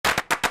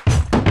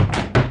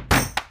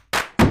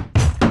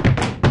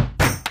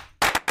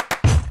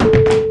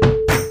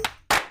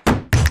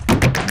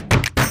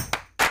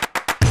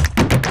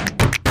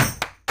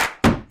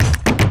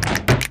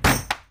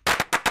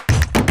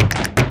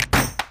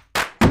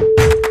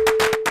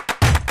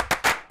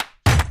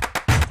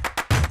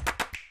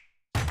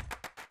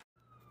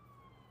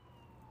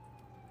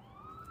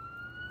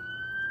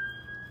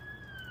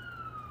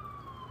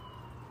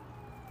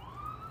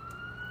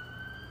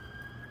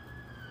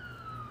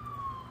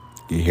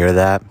You hear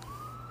that?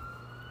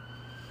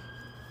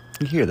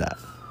 You hear that?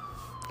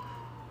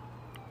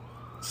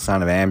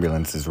 Sound of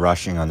ambulances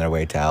rushing on their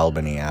way to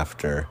Albany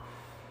after...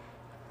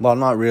 Well,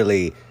 not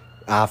really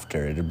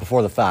after.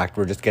 Before the fact,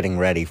 we're just getting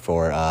ready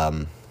for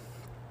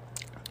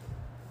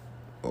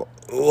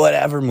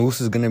whatever Moose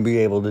is going to be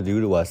able to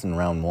do to us in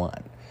round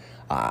one.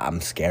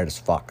 I'm scared as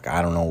fuck.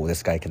 I don't know.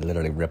 This guy could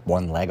literally rip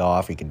one leg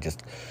off. He could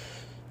just...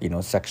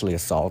 sexually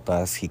assault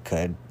us. He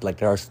could,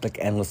 there are,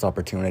 endless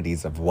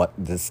opportunities of what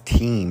this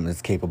team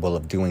is capable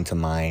of doing to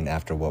mine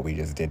after what we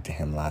just did to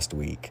him last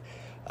week.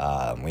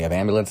 We have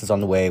ambulances on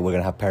the way. We're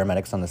going to have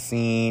paramedics on the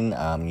scene,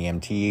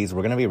 EMTs.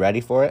 We're going to be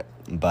ready for it.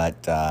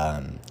 But,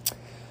 the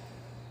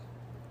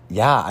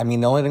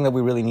only thing that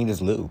we really need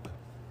is lube.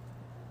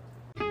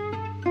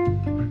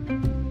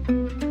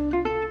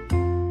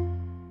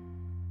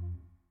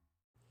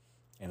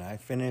 And I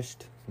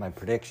finished my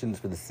predictions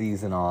for the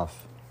season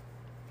off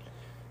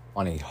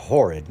on a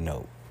horrid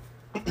note.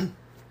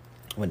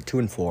 Went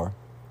 2-4.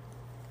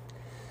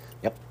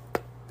 Yep.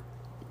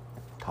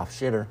 Tough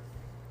shitter.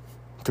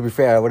 To be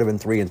fair, I would have been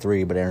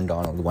 3-3, but Aaron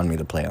Donald won me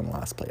the play on the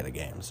last play of the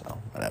game, so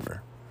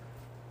whatever.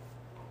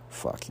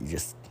 Fuck,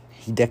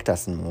 he dicked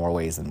us in more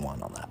ways than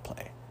one on that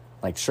play.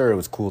 Sure, it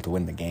was cool to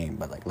win the game,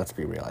 but, let's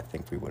be real, I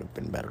think we would have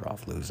been better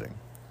off losing.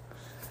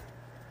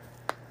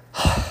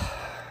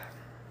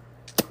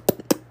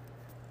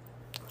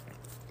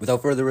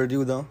 Without further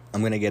ado, though,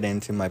 I'm going to get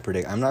into my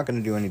I'm not going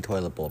to do any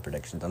toilet bowl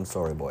predictions. I'm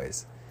sorry,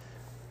 boys.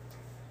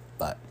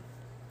 But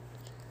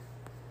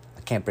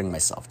I can't bring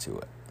myself to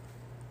it.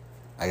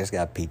 I just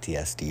got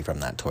PTSD from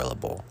that toilet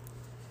bowl.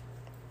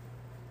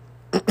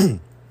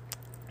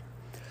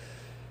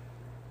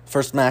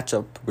 First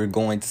matchup, we're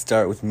going to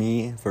start with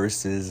me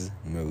versus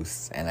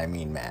Moose. And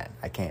man,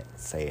 I can't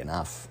say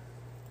enough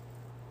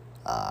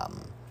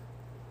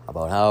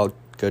about how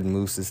good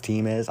Moose's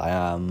team is.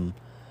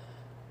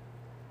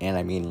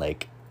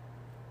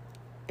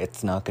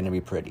 It's not going to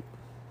be pretty.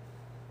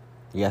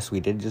 Yes,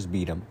 we did just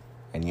beat him.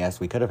 And yes,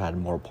 we could have had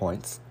more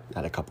points.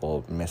 Had a couple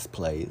of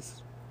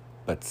misplays.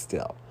 But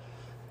still.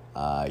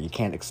 You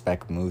can't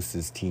expect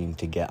Moose's team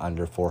to get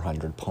under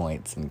 400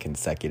 points in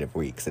consecutive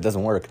weeks. It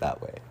doesn't work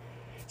that way.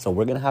 So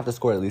we're going to have to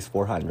score at least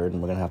 400,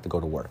 and we're going to have to go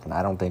to work. And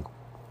I don't think...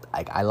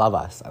 I love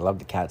us. I love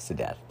the Cats to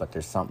death. But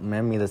there's something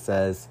in me that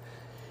says,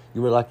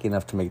 you were lucky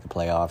enough to make the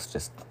playoffs.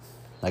 Just,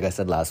 like I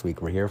said last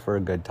week, we're here for a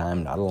good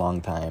time, not a long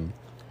time.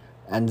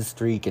 End the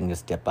streak and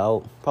just dip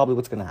out. Probably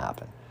what's going to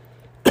happen.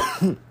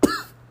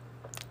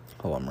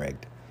 Oh, I'm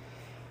rigged.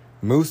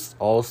 Moose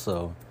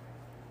also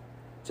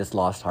just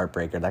lost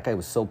Heartbreaker. That guy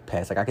was so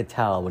pissed. I could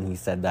tell when he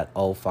said that,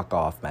 oh, fuck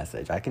off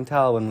message. I can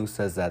tell when Moose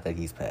says that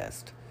he's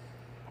pissed.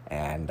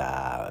 And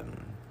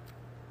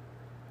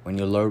when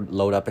you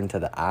load up into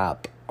the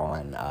app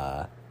on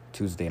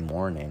Tuesday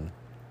morning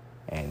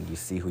and you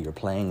see who you're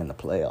playing in the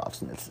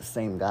playoffs, and it's the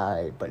same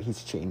guy, but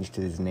he's changed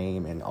his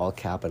name in all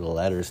capital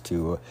letters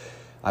to,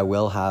 I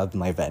will have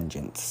my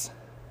vengeance.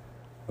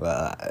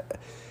 It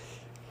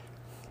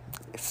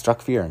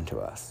struck fear into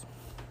us.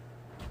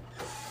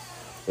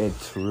 It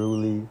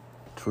truly,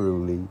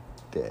 truly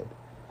did.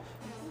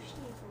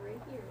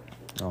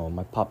 Oh,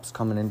 my pup's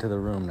coming into the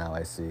room now,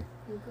 I see.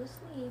 You go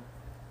sleep.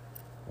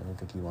 I don't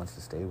think he wants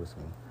to stay with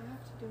me. I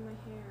have to do my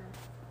hair.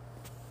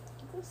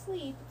 You go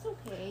sleep. It's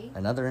okay.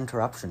 Another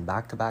interruption.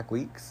 Back-to-back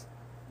weeks?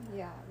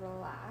 Yeah,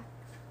 relax.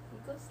 You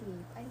go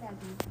sleep. I love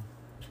you.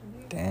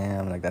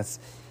 Damn, that's...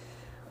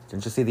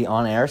 Didn't you see the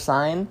on-air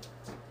sign?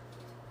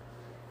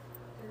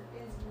 There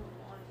is no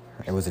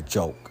on-air. It was a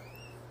joke.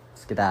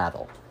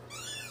 Skedaddle.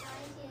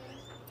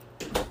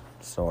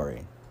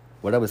 Sorry.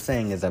 What I was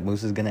saying is that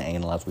Moose is going to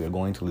analyze. We are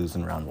going to lose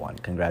in round one.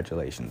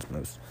 Congratulations,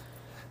 Moose.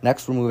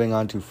 Next, we're moving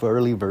on to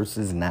Furley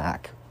versus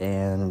Knack.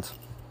 And,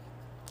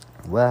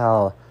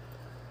 well,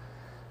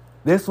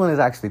 this one is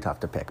actually tough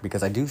to pick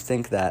because I do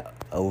think that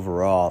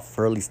overall,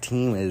 Furley's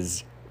team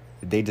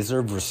they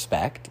deserve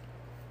respect.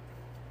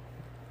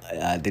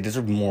 They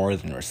deserve more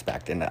than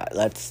respect. And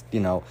let's,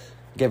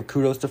 give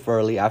kudos to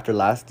Furley. After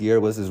last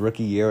year was his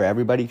rookie year,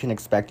 everybody can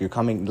expect you're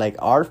coming.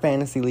 Our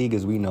fantasy league,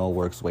 as we know,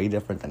 works way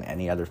different than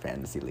any other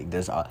fantasy league.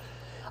 There's a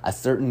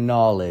certain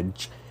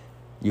knowledge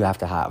you have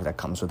to have that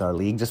comes with our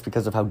league just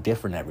because of how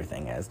different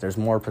everything is. There's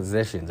more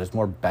positions. There's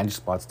more bench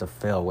spots to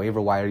fill.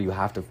 Waiver wire, you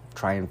have to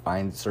try and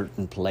find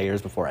certain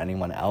players before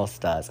anyone else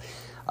does.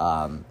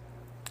 2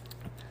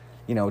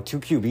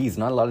 QBs.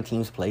 Not a lot of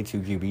teams play 2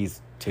 QBs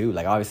too.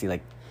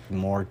 Obviously,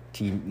 more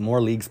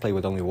leagues play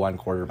with only 1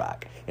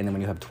 quarterback. And then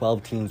when you have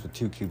 12 teams with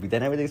 2 QB,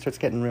 then everything starts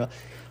getting real.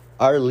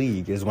 Our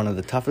league is one of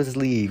the toughest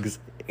leagues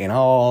in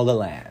all the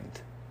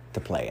land to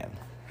play in.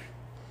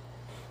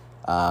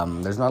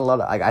 There's not a lot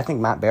of... I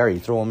think Matt Berry,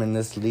 throw him in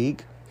this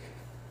league.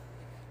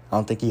 I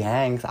don't think he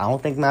hangs. I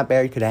don't think Matt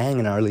Berry could hang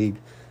in our league.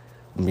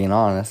 I'm being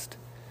honest.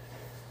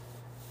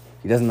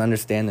 He doesn't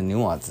understand the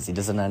nuances. He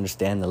doesn't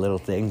understand the little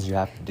things you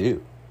have to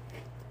do.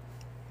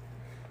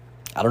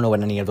 I don't know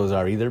what any of those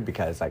are either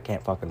because I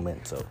can't fucking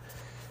win.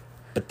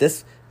 But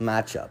this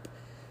matchup,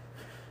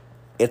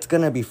 it's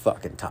going to be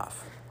fucking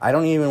tough. I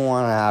don't even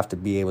want to have to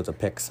be able to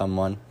pick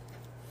someone.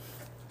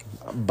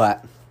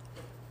 But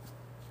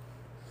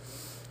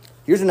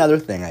here's another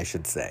thing I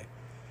should say.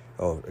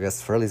 Oh, I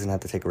guess Furley's going to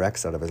have to take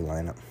Rex out of his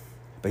lineup.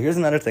 But here's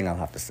another thing I'll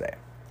have to say.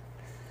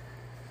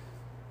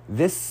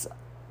 This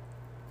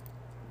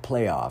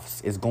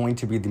playoffs is going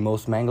to be the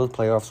most mangled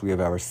playoffs we have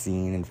ever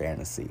seen in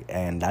fantasy.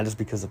 And that is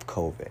because of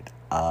COVID.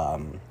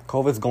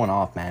 COVID's going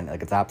off, man.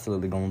 Like, it's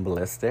absolutely going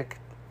ballistic.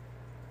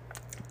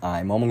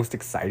 I'm almost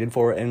excited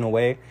for it in a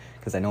way,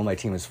 because I know my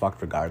team is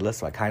fucked regardless,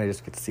 so I kind of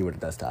just get to see what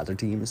it does to other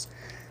teams.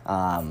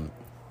 I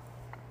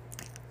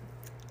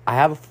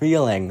have a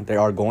feeling there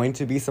are going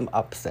to be some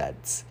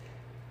upsets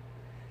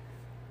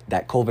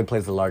that COVID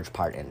plays a large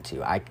part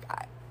into. I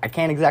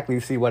can't exactly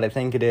see what I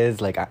think it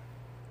is. Like,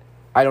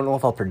 I don't know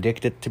if I'll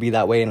predict it to be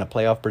that way in a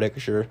playoff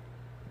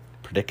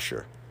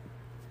prediction.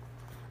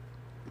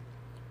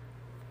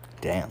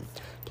 Damn,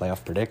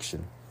 playoff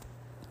prediction.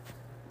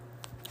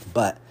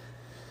 But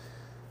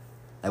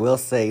I will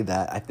say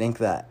that I think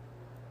that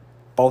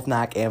both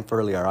Knack and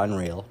Furley are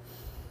unreal.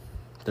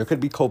 There could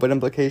be COVID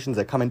implications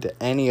that come into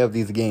any of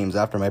these games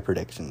after my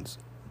predictions.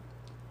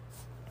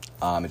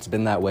 It's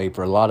been that way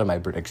for a lot of my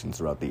predictions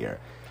throughout the year.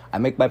 I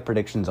make my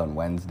predictions on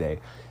Wednesday,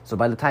 so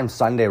by the time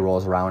Sunday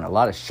rolls around, a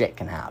lot of shit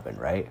can happen,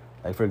 right?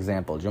 Like, for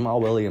example, Jamal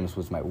Williams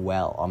was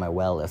on my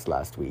well list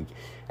last week,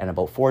 and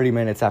about 40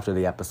 minutes after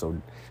the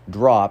episode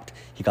dropped,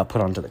 he got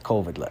put onto the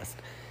COVID list.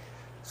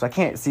 So I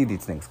can't see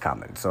these things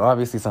coming. So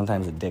obviously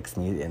sometimes it dicks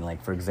me. And,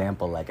 like, for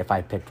example, like, if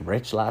I picked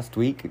Rich last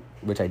week,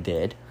 which I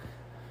did,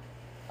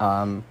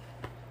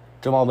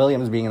 Jamal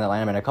Williams being in the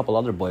lineup and a couple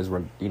other boys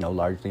were,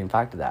 largely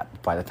impacted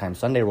that. By the time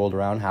Sunday rolled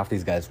around, half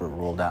these guys were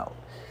ruled out.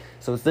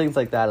 So it's things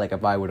like that. Like,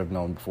 if I would have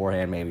known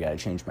beforehand, maybe I'd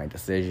change my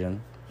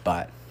decision.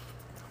 But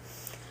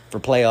for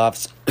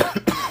playoffs,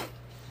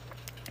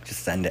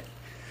 just send it.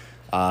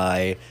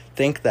 I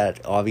think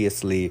that,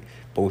 obviously,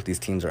 both these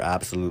teams are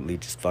absolutely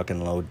just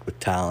fucking loaded with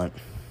talent,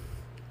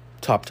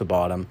 top to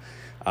bottom.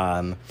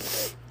 I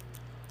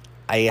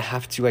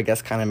have to, I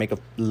guess, kind of make a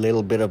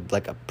little bit of,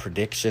 like, a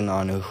prediction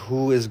on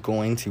who is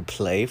going to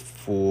play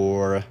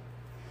for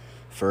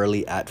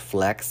Furley at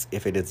flex.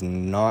 If it is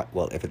not,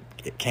 well, if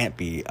it can't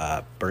be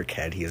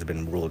Burkhead. He has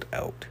been ruled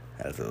out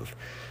as of,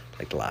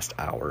 like, the last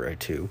hour or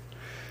two.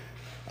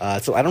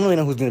 So I don't really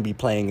know who's going to be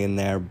playing in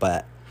there,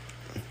 but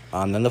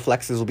then the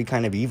flexes will be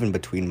kind of even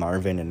between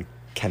Marvin and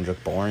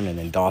Kendrick Bourne and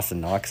then Dawson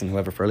Knox and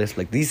whoever Furley is.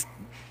 Like, these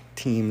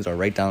teams are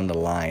right down the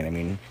line. I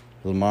mean,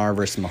 Lamar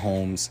versus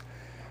Mahomes.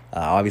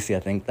 Obviously, I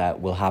think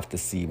that we'll have to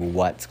see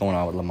what's going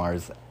on with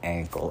Lamar's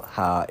ankle.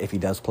 If he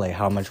does play,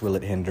 how much will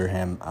it hinder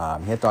him?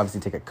 He had to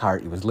obviously take a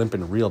cart. He was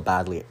limping real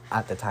badly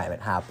at the time it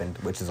happened,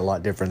 which is a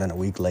lot different than a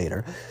week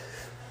later.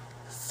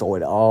 So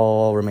it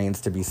all remains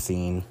to be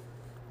seen.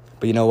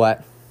 But you know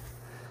what?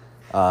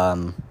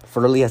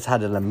 Furley has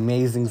had an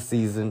amazing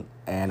season,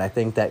 and I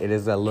think that it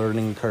is a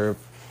learning curve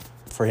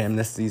for him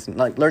this season.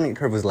 Like, learning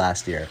curve was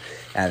last year,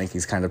 and I think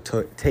he's kind of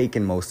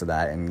taken most of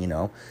that,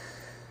 and,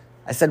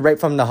 I said right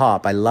from the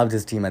hop, I loved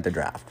his team at the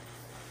draft.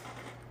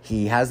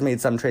 He has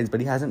made some trades, but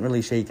he hasn't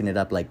really shaken it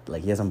up, like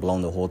he hasn't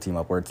blown the whole team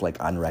up where it's, like,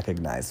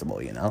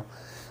 unrecognizable,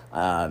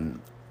 I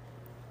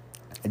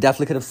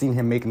definitely could have seen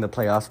him making the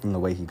playoffs from the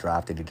way he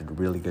drafted. He did a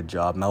really good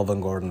job.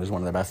 Melvin Gordon was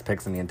one of the best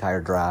picks in the entire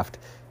draft.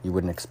 You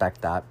wouldn't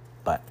expect that,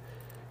 but,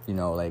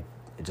 it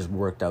just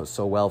worked out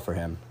so well for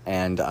him.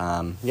 And,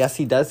 yes,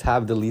 he does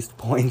have the least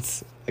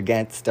points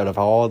against out of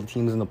all the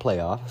teams in the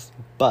playoffs,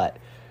 but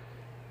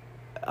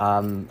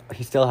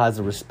he still has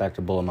a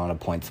respectable amount of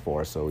points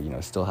for, so,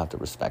 still have to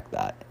respect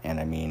that. And,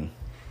 I mean,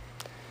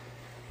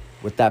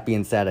 with that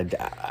being said,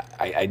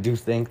 I do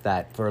think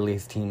that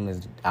Furley's team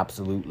is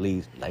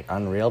absolutely, like,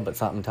 unreal, but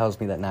something tells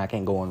me that Knack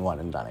ain't going one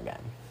and done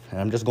again. And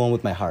I'm just going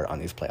with my heart on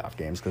these playoff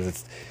games, because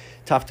it's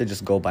tough to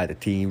just go by the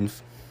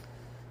teams.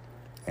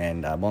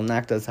 And,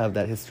 Knack does have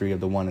that history of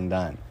the one and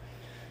done.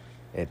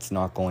 It's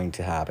not going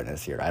to happen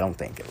this year, I don't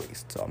think, at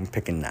least. So I'm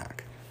picking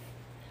Knack.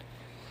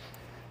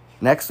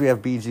 Next, we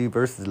have BG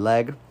versus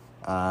Leg.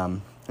 Out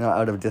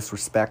of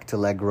disrespect to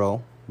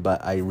Legro,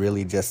 but I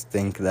really just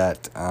think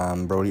that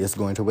Brody is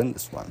going to win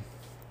this one.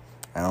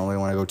 I don't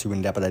really want to go too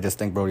in-depth, but I just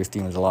think Brody's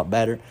team is a lot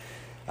better.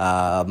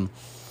 Legro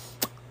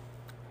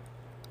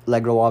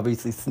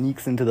obviously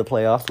sneaks into the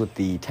playoffs with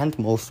the 10th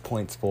most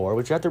points for,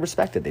 which you have to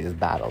respect it. They just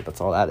battled.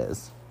 That's all that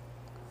is.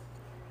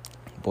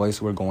 Boys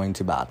who are going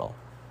to battle.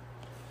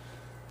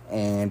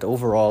 And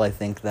overall, I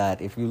think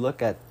that if you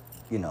look at,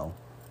 the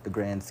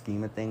grand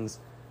scheme of things,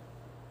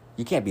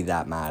 you can't be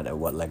that mad at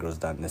what Legro's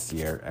done this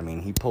year. I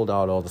mean, he pulled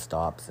out all the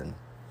stops, and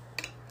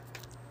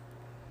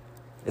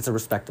it's a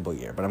respectable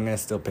year, but I'm going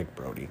to still pick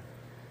Brody.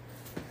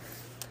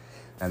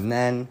 And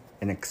then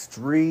an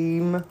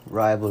extreme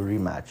rivalry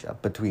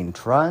matchup between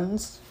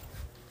Truns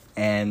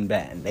and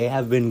Ben. They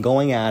have been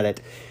going at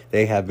it.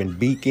 They have been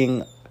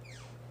beaking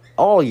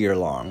all year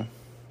long.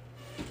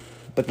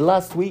 But the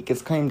last week,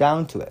 it's came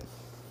down to it.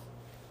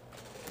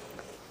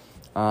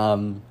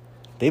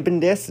 They've been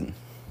dissing.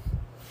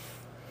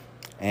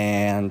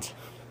 And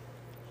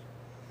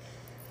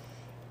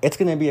it's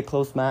going to be a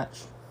close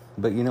match.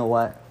 But you know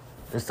what?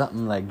 there's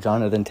something like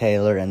Jonathan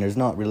Taylor, and there's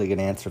not really an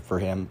answer for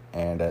him.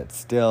 And it's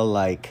still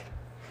like,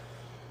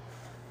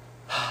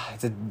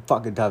 it's a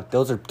fucking tough.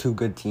 Those are two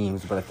good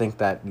teams, but I think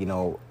that,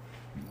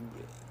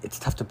 it's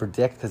tough to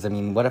predict because, I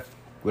mean, what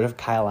if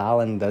Kyle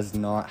Allen does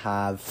not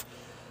have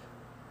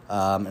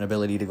an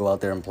ability to go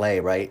out there and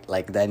play, right?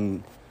 Like,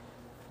 then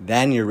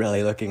you're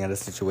really looking at a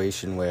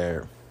situation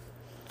where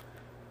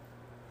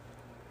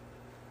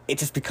it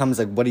just becomes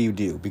like, what do you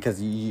do?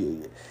 Because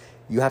you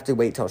have to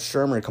wait till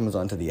Shermer comes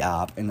onto the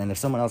app, and then if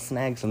someone else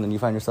snags him, then you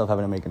find yourself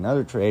having to make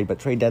another trade, but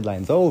trade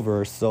deadline's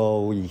over,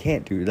 so you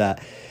can't do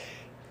that.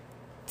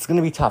 It's going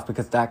to be tough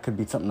because that could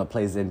be something that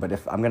plays in, but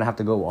if I'm going to have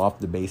to go off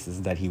the basis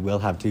that he will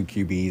have two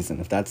QBs,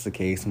 and if that's the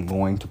case, I'm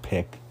going to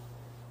pick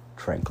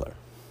Trinkler.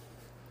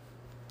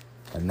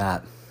 And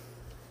that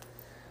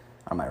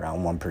are my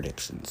round one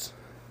predictions,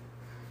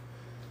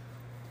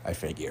 I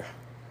figure.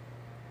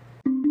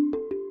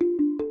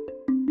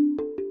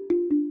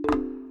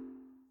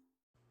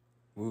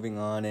 Moving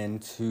on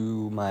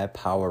into my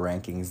power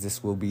rankings.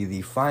 This will be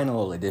the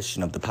final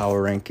edition of the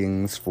power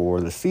rankings for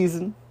the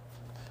season.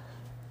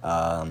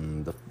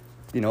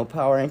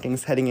 Power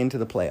rankings heading into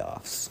the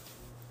playoffs.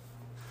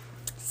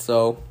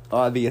 So,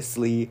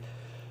 obviously,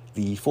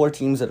 the 4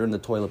 teams that are in the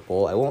toilet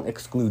bowl, I won't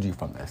exclude you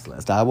from this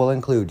list. I will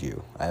include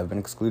you. I have been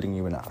excluding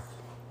you enough.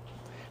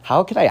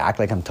 How could I act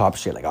like I'm top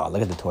shit? Like, oh,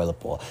 look at the toilet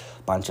bowl.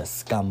 Bunch of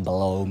scum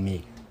below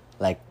me.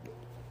 Like,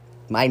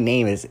 my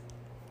name is,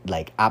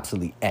 like,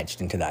 absolutely etched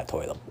into that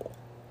toilet bowl.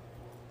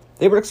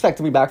 They were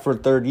expecting me back for a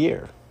 3rd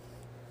year.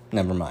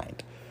 Never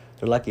mind.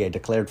 They're lucky I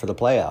declared for the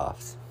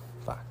playoffs.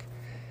 Fuck.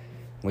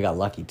 We got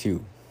lucky,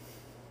 too.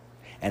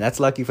 And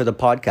that's lucky for the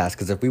podcast,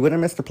 because if we would have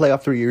missed the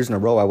playoff 3 years in a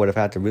row, I would have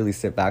had to really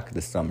sit back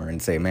this summer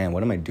and say, man,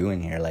 what am I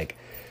doing here? Like,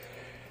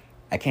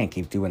 I can't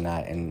keep doing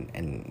that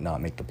and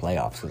not make the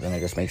playoffs, so then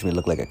it just makes me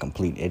look like a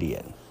complete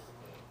idiot.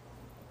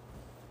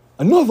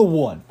 Another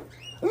one!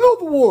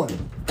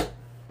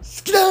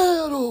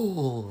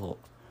 Skedaddle!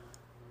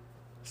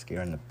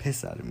 Scaring the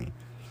piss out of me.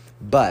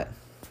 But,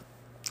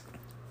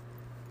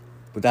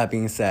 with that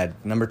being said,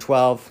 number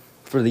 12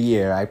 for the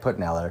year, I put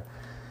Neller.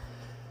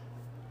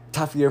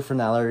 Tough year for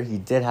Neller. He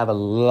did have a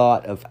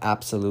lot of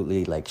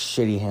absolutely,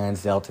 shitty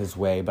hands dealt his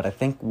way. But I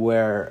think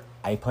where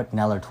I put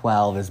Neller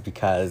 12 is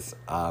because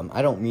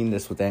I don't mean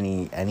this with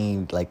any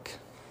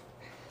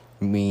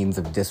means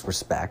of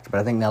disrespect.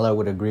 But I think Neller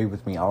would agree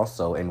with me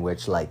also in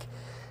which,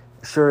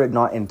 sure,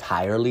 not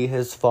entirely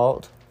his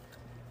fault.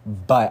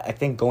 But I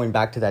think going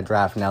back to that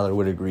draft, Neller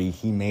would agree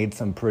he made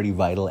some pretty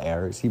vital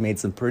errors. He made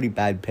some pretty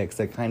bad picks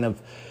that kind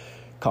of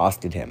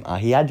costed him.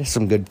 He had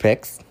some good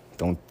picks,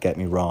 don't get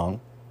me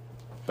wrong.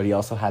 But he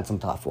also had some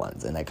tough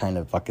ones, and that kind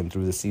of fucking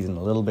threw the season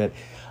a little bit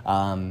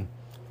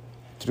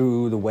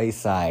through the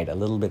wayside a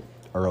little bit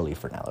early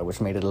for Neller, which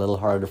made it a little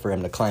harder for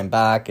him to climb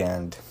back.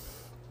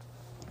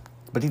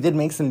 But he did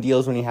make some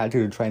deals when he had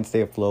to try and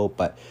stay afloat.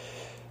 But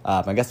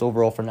I guess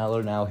overall for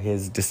Neller now,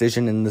 his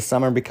decision in the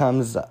summer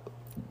becomes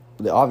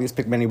the obvious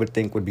pick many would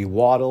think would be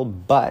Waddle,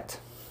 but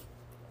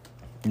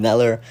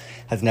Neller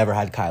has never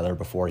had Kyler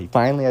before. He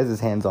finally has his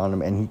hands on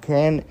him, and he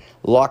can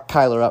lock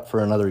Kyler up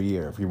for another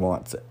year if he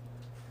wants it.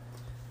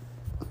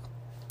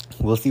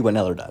 We'll see what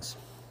Neller does.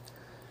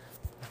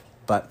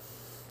 But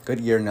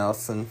good year,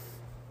 Nelson.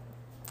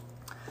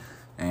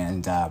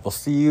 And we'll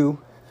see you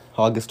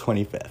August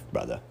 25th,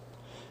 brother.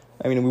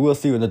 I mean, we will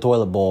see you in the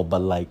toilet bowl, but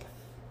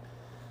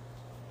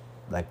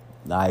the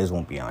eyes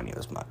won't be on you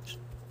as much.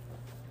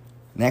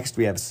 Next,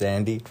 we have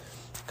Sandy.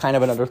 Kind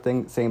of another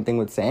thing, same thing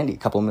with Sandy. A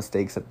couple of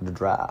mistakes at the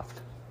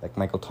draft. Like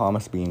Michael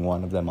Thomas being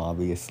one of them,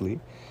 obviously.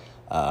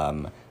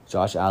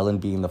 Josh Allen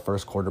being the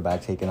first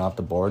quarterback taken off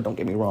the board. Don't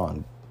get me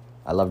wrong.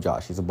 I love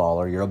Josh. He's a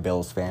baller. You're a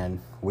Bills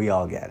fan. We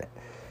all get it.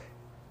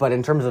 But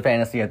in terms of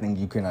fantasy, I think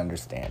you can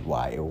understand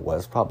why it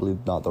was probably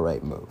not the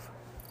right move.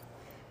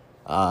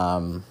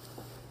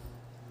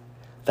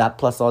 That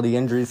plus all the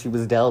injuries he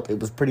was dealt, it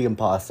was pretty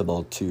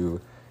impossible to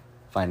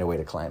find a way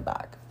to climb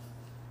back.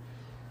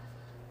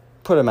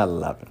 Put him at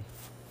 11.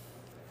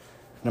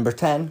 Number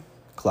 10,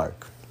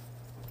 Clark.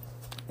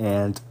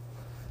 And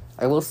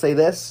I will say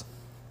this.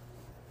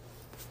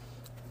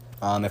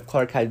 If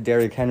Clark had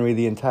Derrick Henry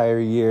the entire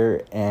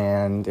year,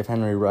 and if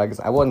Henry Ruggs,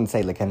 I wouldn't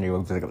say Henry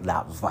Ruggs was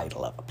that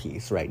vital of a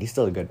piece, right? He's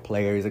still a good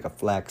player. He's like a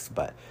flex,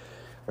 but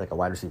a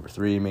wide receiver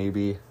 3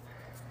 maybe.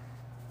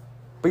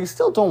 But you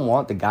still don't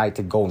want the guy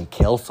to go and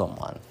kill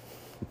someone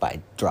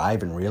by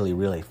driving really,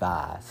 really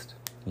fast.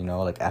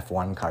 Like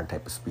F1 car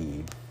type of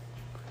speed.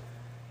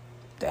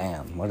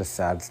 Damn, what a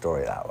sad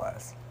story that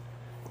was.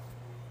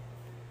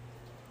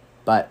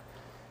 But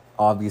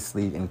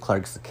obviously, in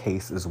Clark's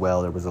case as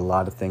well, there was a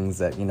lot of things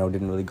that,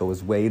 didn't really go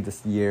his way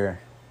this year.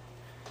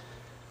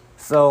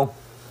 So,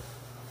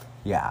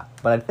 yeah.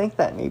 But I think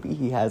that maybe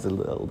he has a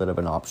little bit of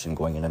an option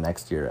going into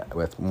next year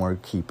with more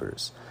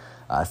keepers.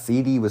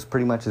 CD was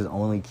pretty much his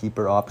only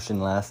keeper option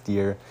last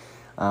year,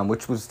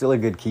 which was still a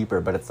good keeper.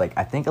 But it's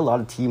I think a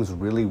lot of teams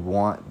really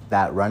want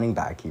that running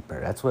back keeper.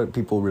 That's what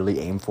people really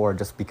aim for,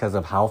 just because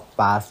of how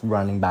fast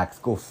running backs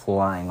go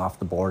flying off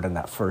the board in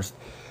that first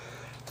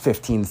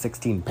 15,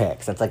 16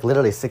 picks. That's like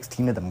literally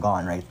 16 of them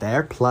gone right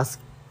there. Plus,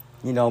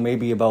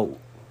 maybe about,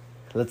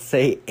 let's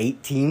say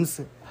 8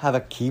 teams have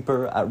a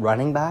keeper at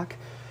running back.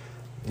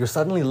 You're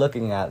suddenly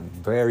looking at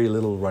very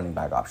little running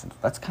back options.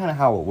 That's kind of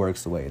how it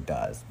works the way it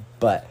does.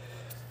 But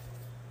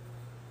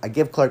I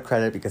give Clark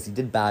credit because he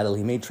did battle.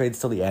 He made trades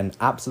till the end.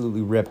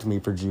 Absolutely ripped me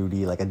for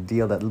Jeudy. Like a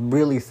deal that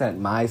really sent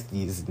my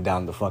season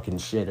down the fucking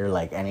shitter.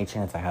 Like any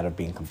chance I had of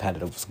being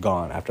competitive was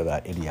gone after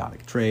that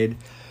idiotic trade.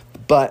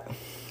 But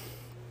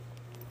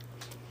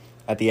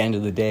at the end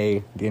of the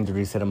day, the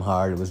injuries hit him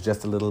hard. It was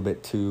just a little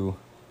bit too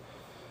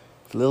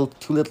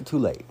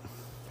late.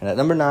 And at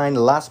number 9,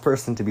 the last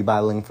person to be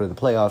battling for the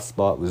playoff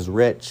spot was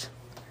Rich.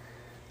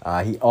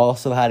 He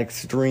also had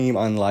extreme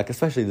unluck,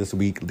 especially this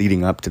week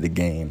leading up to the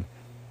game.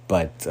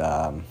 But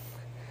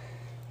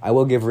I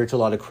will give Rich a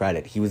lot of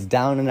credit. He was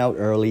down and out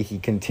early. He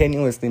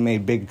continuously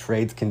made big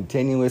trades,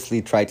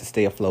 continuously tried to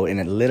stay afloat, and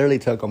it literally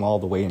took him all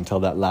the way until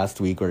that last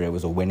week where it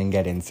was a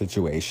win-and-get-in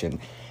situation.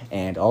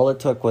 And all it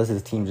took was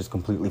his team just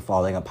completely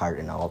falling apart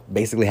and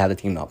basically had the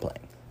team not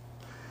playing.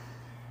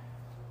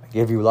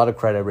 Give you a lot of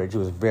credit, Rich. It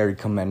was very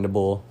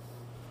commendable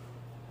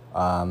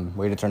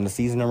way to turn the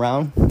season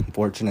around.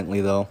 Unfortunately,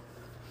 though,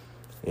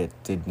 it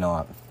did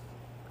not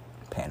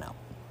pan out.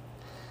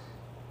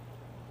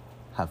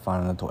 Have fun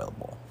in the toilet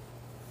bowl.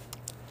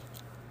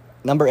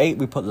 Number 8,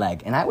 we put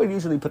Leg. And I would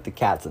usually put the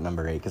Cats at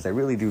number 8 because I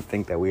really do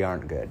think that we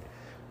aren't good.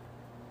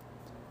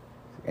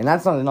 And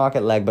that's not a knock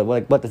at Leg, but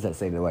what does that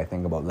say I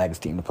think about Leg's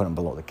team to put him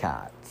below the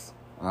Cats?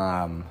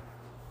 I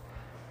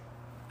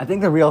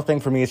think the real thing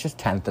for me is just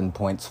 10th in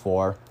points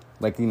for.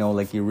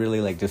 You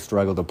really, just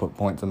struggle to put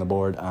points on the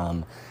board.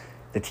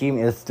 The team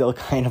is still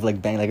kind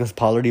of, bang. Is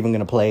Pollard even going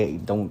to play?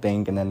 Don't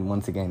think. And then,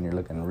 once again, you're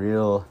looking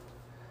real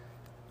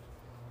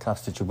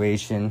tough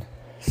situation.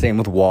 Same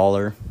with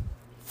Waller.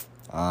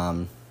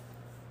 And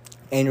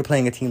you're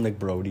playing a team like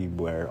Brody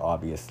where,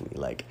 obviously,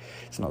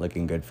 it's not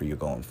looking good for you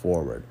going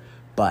forward.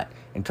 But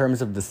in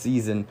terms of the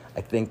season,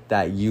 I think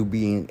that you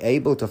being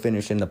able to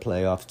finish in the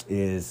playoffs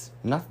is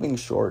nothing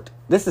short.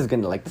 This is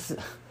going to,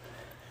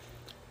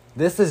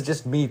 This is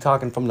just me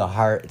talking from the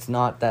heart. It's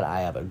not that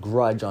I have a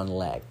grudge on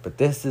Leg, but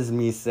this is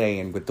me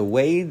saying, with the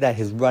way that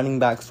his running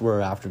backs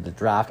were after the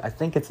draft, I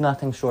think it's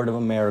nothing short of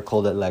a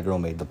miracle that Legro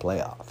made the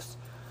playoffs.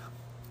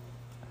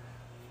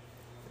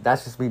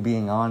 That's just me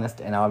being honest,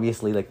 and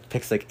obviously,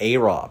 picks like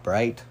A-Rob,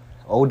 right?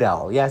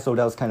 Odell. Yes,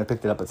 Odell's kind of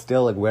picked it up, but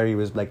still, where he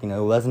was, it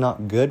was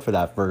not good for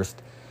that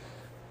first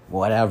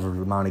whatever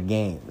amount of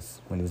games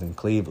when he was in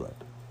Cleveland.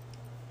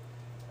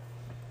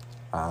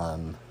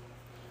 Sony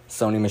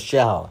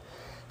Michel.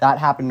 That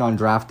happened on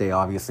draft day,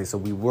 obviously, so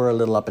we were a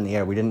little up in the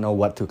air. We didn't know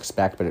what to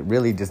expect, but it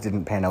really just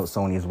didn't pan out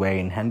Sony's way,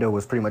 and Hendo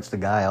was pretty much the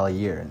guy all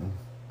year. And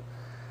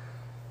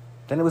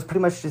then it was pretty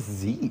much just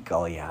Zeke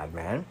all he had,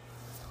 man.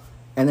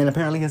 And then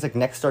apparently his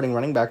next starting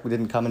running back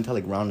didn't come until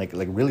round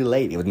really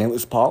late. It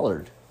was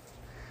Pollard.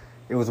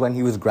 It was when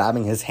he was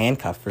grabbing his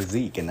handcuff for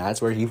Zeke, and that's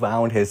where he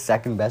found his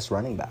second best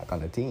running back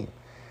on the team.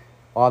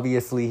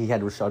 Obviously, he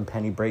had Rashad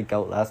Penny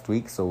breakout last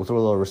week, so we'll throw a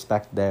little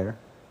respect there.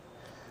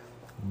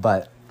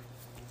 But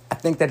I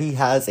think that he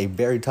has a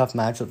very tough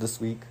matchup this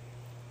week.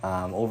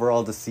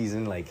 Overall this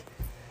season,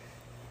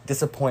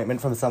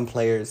 disappointment from some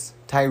players.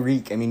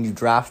 Tyreek, you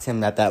draft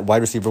him at that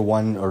wide receiver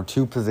 1 or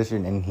 2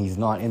 position and he's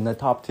not in the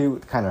top 2,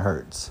 it kind of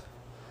hurts.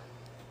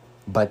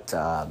 But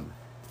I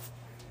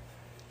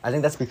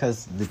think that's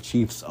because the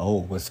Chiefs'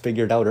 was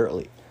figured out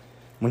early.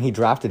 When he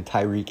drafted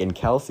Tyreek and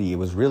Kelsey, it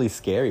was really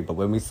scary. But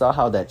when we saw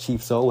how that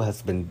Chiefs'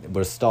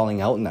 was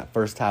stalling out in that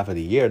first half of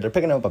the year, they're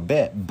picking up a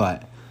bit,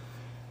 but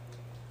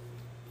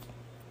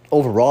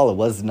overall, it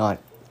was not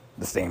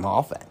the same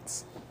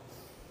offense.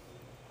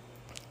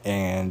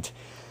 And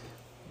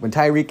when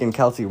Tyreek and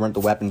Kelsey weren't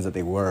the weapons that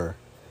they were,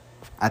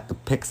 at the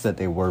picks that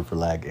they were for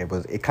Leg,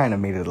 it kind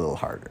of made it a little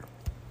harder.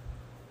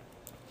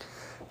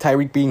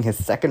 Tyreek being his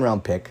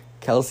 2nd-round pick,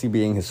 Kelsey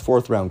being his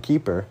 4th-round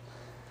keeper,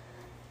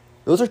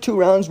 those are 2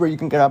 rounds where you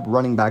can get up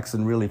running backs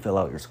and really fill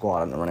out your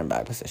squad on the running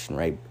back position,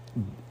 right?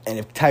 And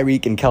if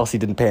Tyreek and Kelsey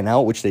didn't pan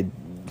out, which they,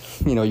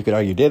 you could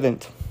argue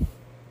didn't,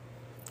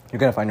 you're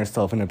going to find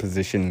yourself in a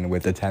position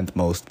with the 10th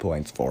most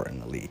points for in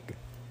the league.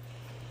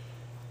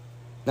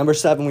 Number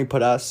 7, we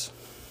put us.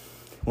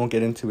 Won't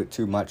get into it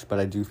too much, but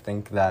I do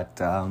think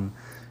that,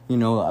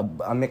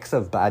 a mix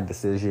of bad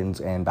decisions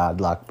and bad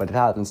luck, but it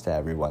happens to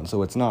everyone.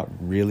 So it's not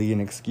really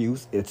an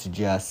excuse. It's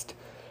just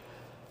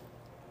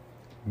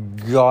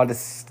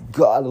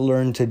gotta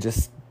learn to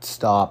just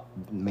stop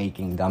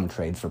making dumb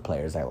trades for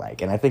players I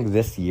like. And I think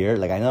this year,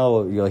 I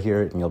know you'll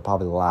hear it and you'll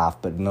probably laugh,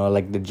 but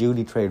the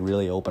Jeudy trade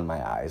really opened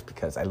my eyes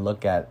because I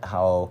look at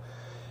how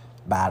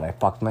bad I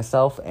fucked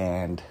myself,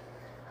 and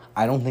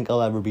I don't think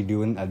I'll ever be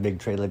doing a big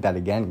trade like that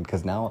again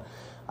because now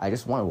I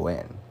just want to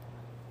win.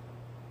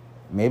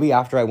 Maybe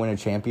after I win a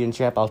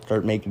championship, I'll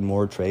start making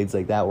more trades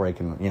like that where I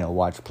can,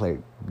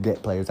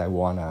 get players I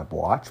want to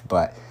watch,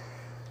 but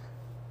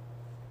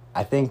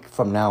I think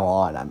from now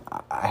on,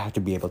 I have to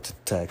be able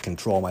to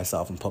control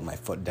myself and put my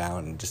foot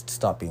down and just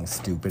stop being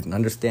stupid and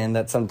understand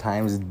that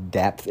sometimes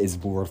depth is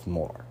worth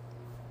more.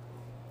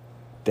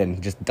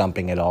 than just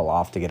dumping it all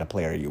off to get a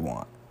player you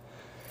want.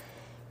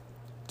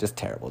 Just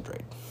terrible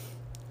trade.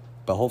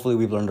 But hopefully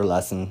we've learned our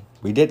lesson.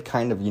 We did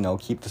kind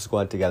of, keep the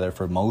squad together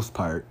for most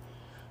part.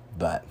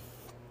 But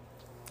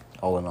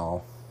all in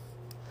all,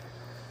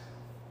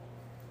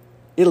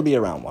 it'll be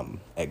a round 1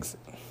 exit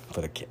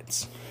for the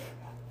kids.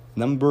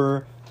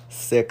 Number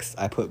 6,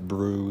 I put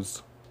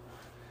Bruce.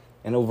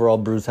 And overall,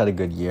 Bruce had a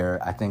good year.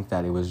 I think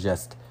that it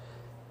was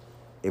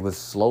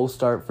slow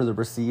start for the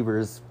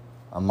receivers.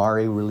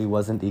 Amari really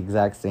wasn't the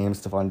exact same.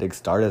 Stephon Diggs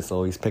started,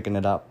 so he's picking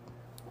it up.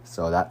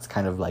 So that's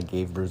kind of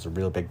gave Bruce a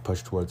real big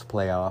push towards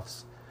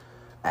playoffs.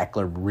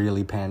 Eckler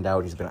really panned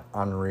out. He's been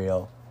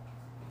unreal.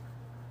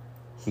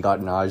 He got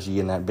Najee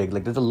in that big.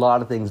 There's a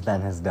lot of things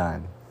Ben has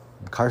done.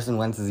 Carson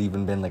Wentz has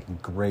even been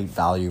great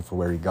value for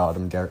where he got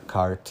him. Derek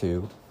Carr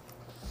too.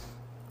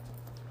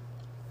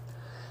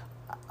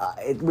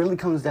 It really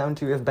comes down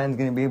to if Ben's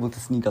going to be able to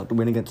sneak out the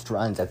win against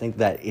Rams. I think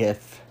that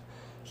if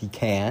he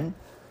can,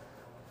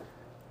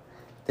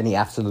 then he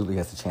absolutely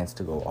has a chance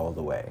to go all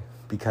the way.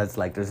 Because,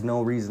 there's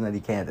no reason that he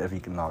can't if he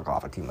can knock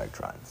off a team like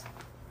Trans.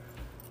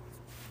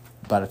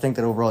 But I think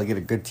that overall, you get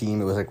a good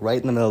team. It was, right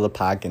in the middle of the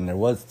pack, and there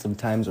was some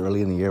times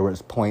early in the year where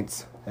his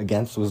points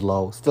against was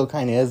low. Still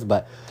kind of is,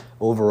 but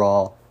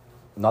overall,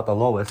 not the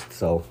lowest,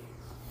 so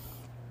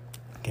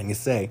can you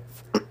say?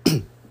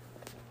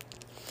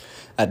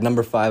 At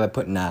number 5, I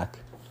put Knack.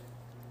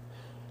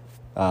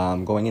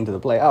 Going into the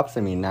playoffs,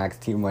 Knack's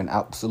team went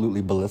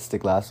absolutely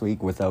ballistic last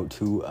week without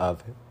 2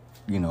 of,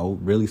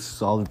 really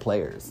solid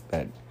players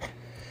that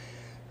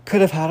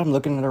could have had him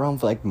looking at around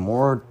for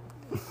more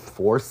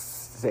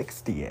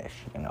 460-ish,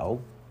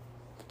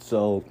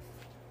 So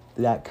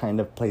that kind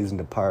of plays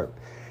into part.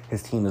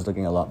 His team is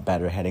looking a lot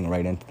better heading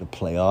right into the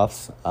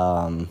playoffs.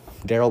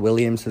 Darrell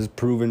Williams has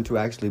proven to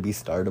actually be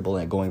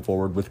startable and going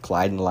forward with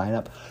Clyde in the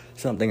lineup.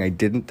 Something I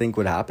didn't think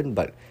would happen,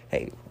 but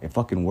hey, it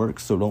fucking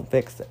works, so don't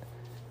fix it.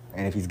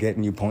 And if he's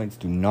getting you points,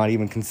 do not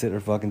even consider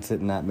fucking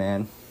sitting that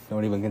man.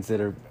 Don't even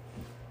consider,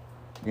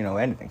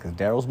 anything, because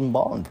Darrell's been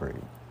balling for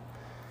you.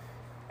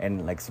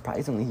 And,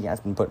 surprisingly, he has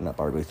been putting up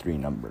RB3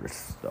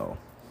 numbers, so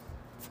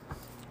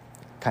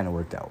kind of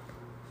worked out.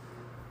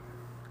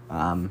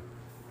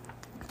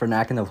 For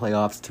Knack in the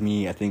playoffs, to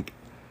me, I think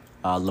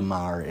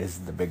Lamar is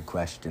the big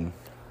question.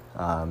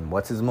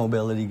 What's his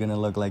mobility going to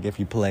look like if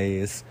he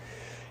plays?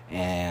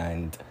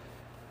 And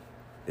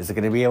is it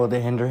going to be able to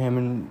hinder him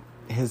in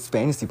his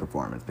fantasy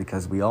performance?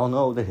 Because we all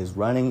know that his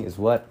running is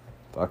what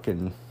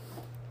fucking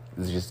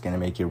is just going to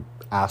make your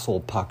asshole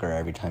pucker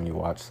every time you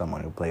watch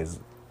someone who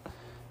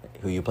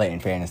you play in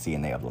fantasy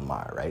and they have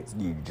Lamar, right?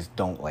 You just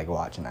don't like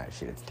watching that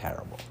shit. It's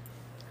terrible.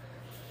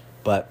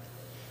 But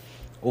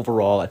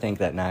overall, I think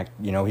that Knack,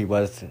 he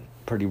was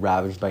pretty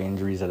ravaged by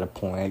injuries at a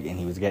point, and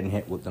he was getting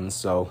hit with them.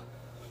 So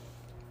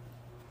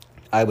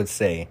I would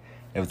say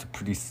it was a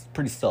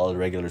pretty solid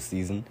regular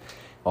season.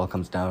 All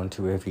comes down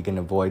to if he can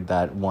avoid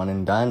that one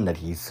and done that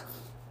he's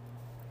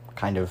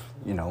kind of,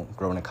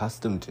 grown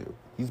accustomed to.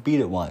 He's beat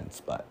it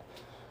once, but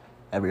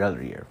every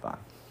other year, fine.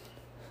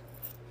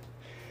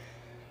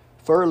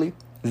 Furley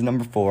is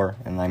number 4,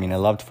 and I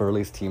loved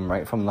Furley's team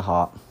right from the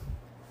hop.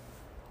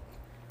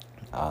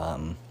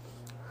 And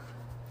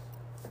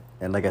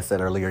like I said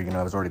earlier,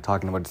 I was already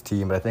talking about his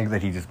team, but I think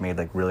that he just made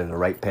really the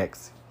right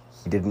picks.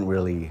 He didn't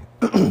really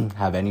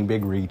have any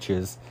big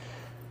reaches.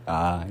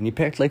 And he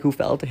picked who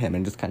fell to him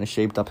and just kind of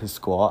shaped up his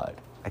squad.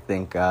 I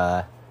think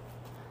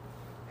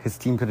his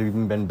team could have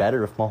even been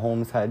better if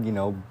Mahomes had,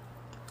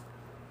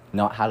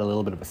 not had a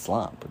little bit of a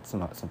slump. It's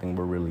not something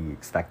we're really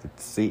expected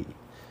to see.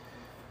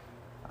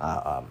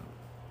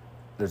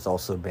 There's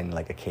also been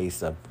a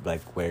case of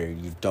where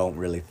you don't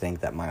really think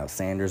that Miles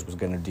Sanders was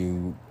going to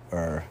do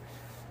or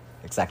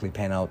exactly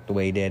pan out the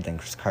way he did, and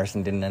Chris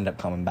Carson didn't end up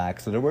coming back.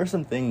 So there were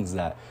some things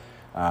that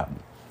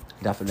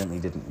definitely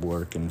didn't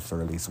work in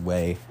Furley's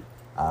way.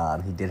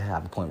 He did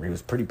have a point where he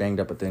was pretty banged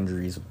up with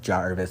injuries with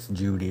Jarvis,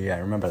 Judy. I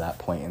remember that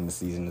point in the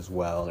season as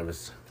well. There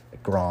was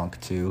Gronk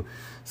too.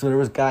 So there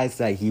was guys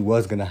that he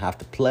was going to have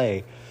to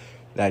play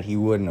that he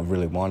wouldn't have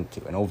really wanted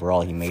to. And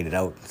overall, he made it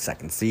out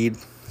second seed.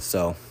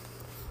 So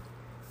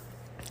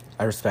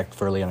I respect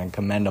Furley on a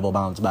commendable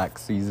bounce back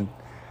season.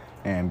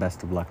 And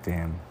best of luck to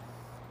him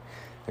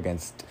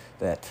against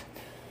that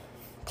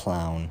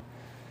clown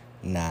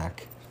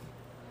Knack.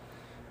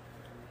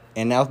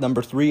 And now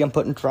number 3, I'm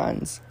putting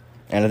Trends.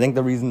 And I think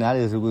the reason that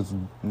is it was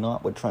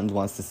not what Trends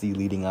wants to see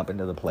leading up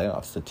into the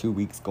playoffs. So 2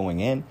 weeks going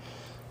in,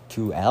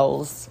 2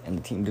 L's, and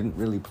the team didn't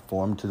really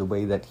perform to the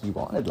way that he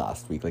wanted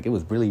last week. It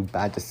was really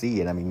bad to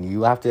see. And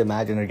you have to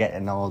imagine they're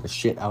getting all the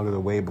shit out of the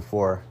way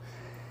before,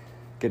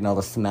 getting all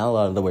the smell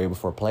out of the way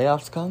before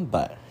playoffs come.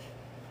 But,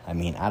 I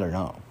don't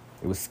know.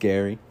 It was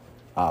scary.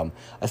 I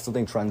still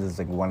think Trends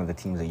is one of the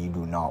teams that you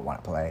do not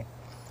want to play.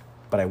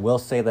 But I will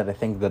say that I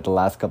think that the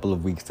last couple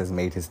of weeks has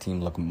made his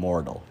team look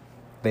mortal.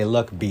 They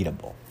look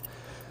beatable.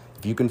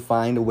 If you can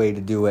find a way to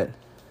do it,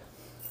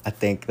 I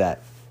think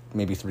that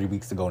maybe 3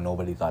 weeks ago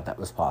nobody thought that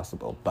was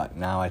possible. But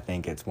now I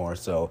think it's more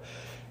so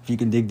if you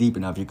can dig deep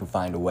enough, you can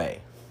find a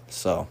way.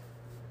 So,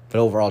 but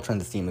overall,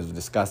 Trent's team is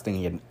disgusting.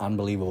 He had an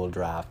unbelievable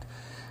draft.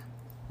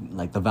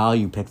 like the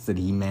value picks that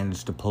he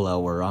managed to pull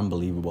out were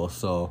unbelievable.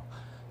 So,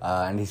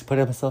 and he's put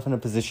himself in a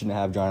position to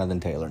have Jonathan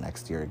Taylor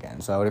next year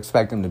again. So I would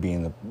expect him to be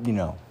in the,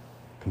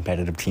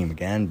 competitive team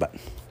again. But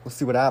we'll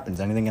see what happens.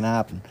 Anything can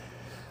happen.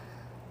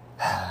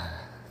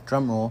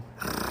 Drum roll.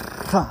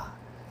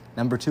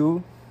 Number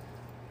 2.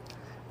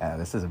 Yeah,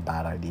 this is a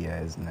bad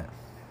idea, isn't it?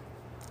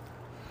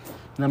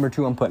 Number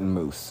 2, I'm putting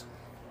Moose.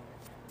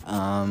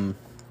 And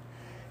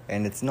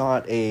it's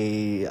not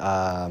a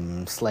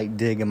slight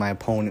dig at my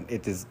opponent.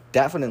 It is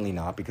definitely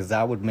not, because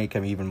that would make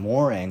him even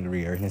more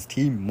angrier and his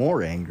team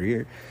more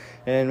angrier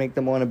and make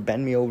them want to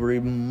bend me over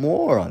even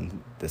more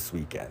on this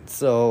weekend.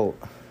 So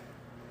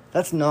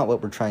that's not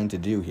what we're trying to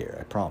do here,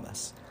 I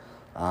promise.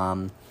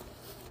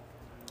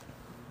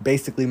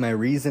 Basically, my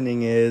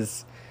reasoning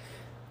is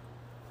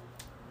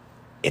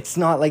it's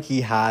not like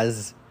he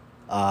has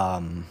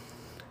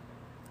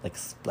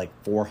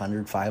like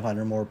 400,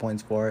 500 more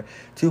points for it.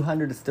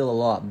 200 is still a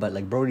lot, but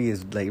like Brody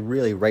is like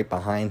really right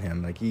behind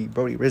him. Like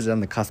Brody is on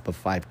the cusp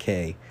of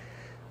 5K.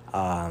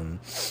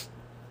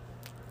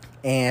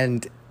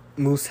 And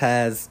Moose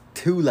has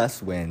 2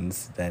 less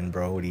wins than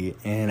Brody.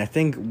 And I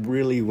think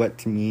really what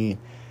to me,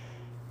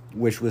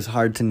 which was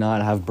hard to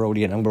not have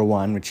Brody at number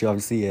 1, which he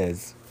obviously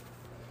is.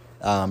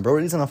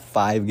 Brody's on a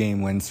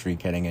 5-game win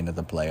streak heading into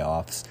the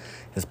playoffs.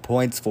 His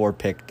points for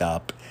picked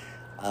up.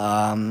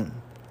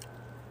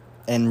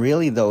 And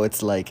really, though,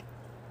 it's like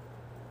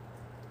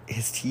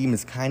his team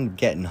is kind of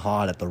getting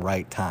hot at the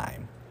right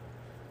time.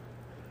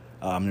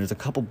 There's a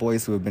couple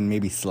boys who have been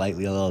maybe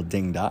slightly a little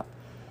dinged up.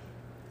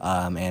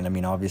 And, I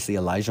mean, obviously,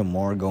 Elijah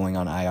Moore going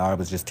on IR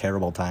was just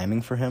terrible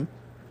timing for him.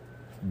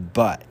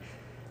 But,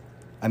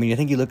 I mean, I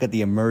think you look at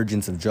the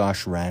emergence of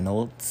Josh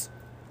Reynolds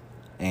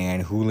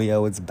and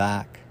Julio is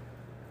back.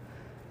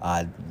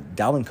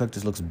 Dalvin Cook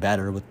just looks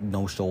better with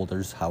no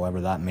shoulders,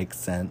 however that makes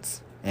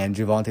sense. And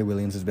Javonte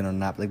Williams has been on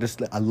nap. Like, there's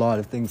a lot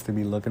of things to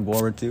be looking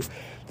forward to.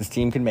 This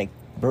team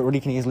Brody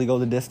can easily go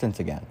the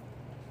distance again.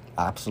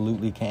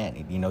 Absolutely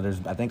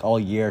can. I think all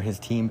year his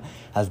team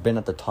has been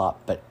at the top,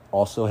 but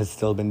also has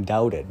still been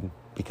doubted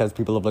because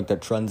people have looked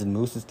at Trun's and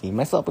Moose's team,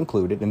 myself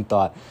included, and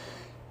thought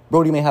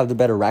Brody may have the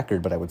better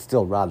record, but I would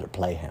still rather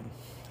play him.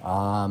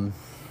 I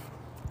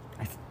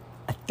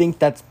think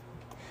that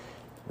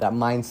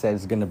mindset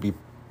is going to be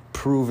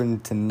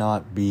proven to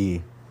not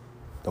be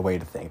the way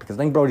to think, because I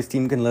think Brody's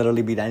team can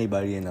literally beat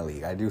anybody in the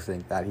league. I do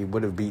think that he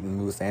would have beaten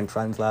Moose and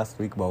Trun's last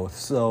week both.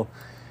 So,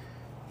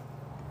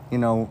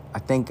 I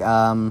think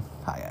the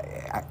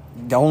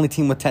only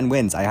team with 10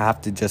 wins, I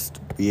have to just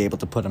be able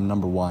to put him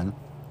number 1,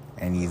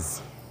 and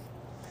he's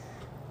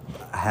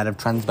ahead of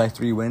Trun's by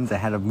 3 wins,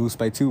 ahead of Moose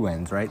by 2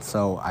 wins, right?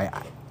 So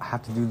I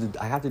have to do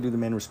the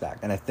man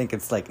respect, and I think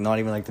it's like not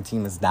even like the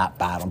team is that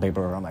bad on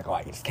paper where I'm like,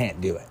 I just can't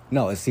do it.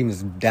 No, this team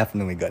is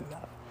definitely good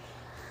enough.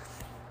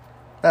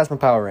 That's my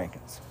power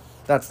rankings.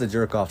 That's the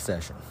jerk-off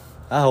session.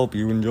 I hope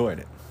you enjoyed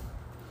it.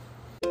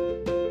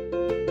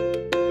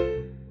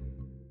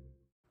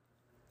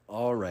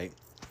 All right.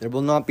 There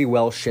will not be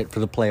well shit for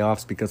the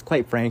playoffs because,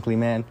 quite frankly,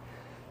 man,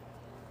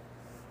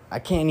 I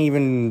can't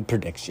even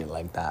predict shit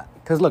like that.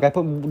 Because, look, I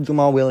put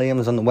Jamal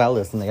Williams on the well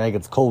list and the guy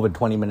gets COVID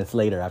 20 minutes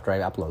later after I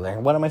upload. Like,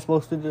 what am I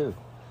supposed to do?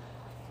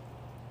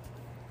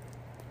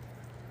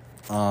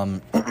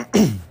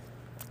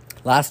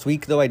 Last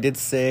week, though, I did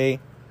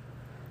say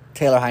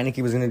Taylor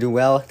Heineke was going to do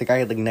well. The guy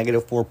had like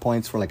 -4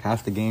 points for like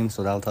half the game,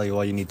 so that'll tell you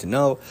all you need to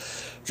know.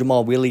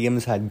 Jamal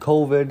Williams had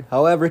COVID.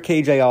 However,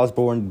 KJ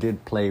Osborne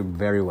did play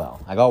very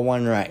well. I got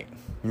one right.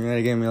 You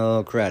gotta give me a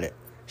little credit.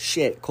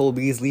 Shit, Cole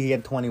Beasley, he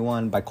had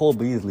 21. By Cole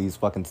Beasley's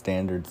fucking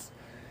standards,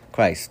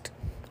 Christ,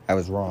 I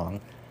was wrong.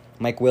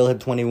 Mike Will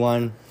had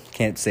 21.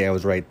 Can't say I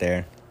was right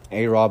there.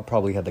 A-Rob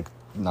probably had like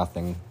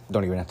nothing.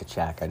 Don't even have to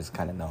check. I just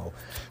kind of know.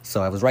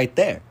 So I was right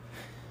there.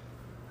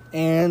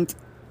 And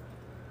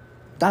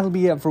that'll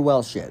be it for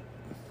well shit.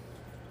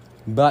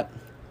 But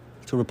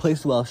to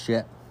replace well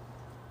shit,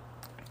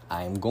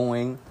 I'm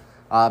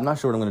not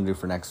sure what I'm going to do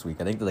for next week.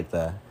 I think like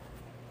the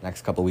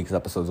next couple of weeks'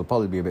 episodes will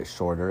probably be a bit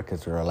shorter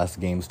because there are less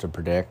games to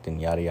predict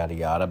and yada, yada,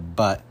 yada.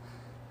 But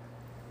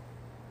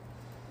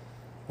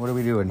what are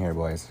we doing here,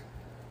 boys?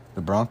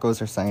 The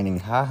Broncos are signing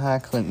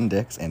Clinton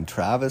Dix and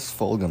Travis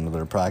Fulgham to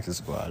their practice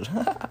squad.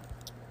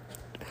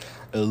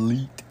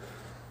 Elite.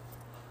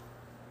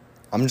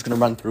 I'm just going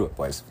to run through it,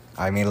 boys.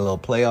 I made a little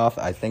playoff.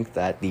 I think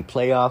that the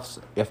playoffs,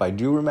 if I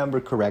do remember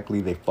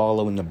correctly, they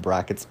follow in the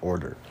brackets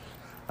order.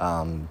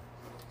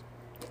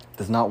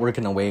 Does not work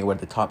in a way where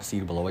the top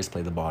seed will always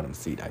play the bottom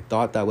seed. I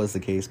thought that was the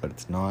case, but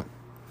it's not.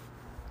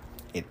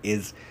 It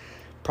is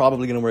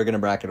probably going to work in a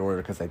bracket order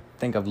because I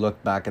think I've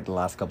looked back at the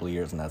last couple of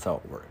years and that's how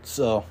it worked.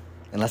 So,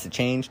 unless it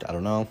changed, I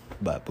don't know,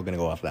 but we're going to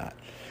go off that.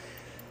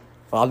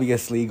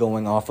 Obviously,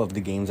 going off of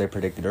the games I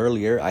predicted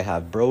earlier, I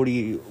have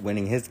Brody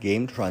winning his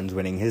game, Trun's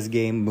winning his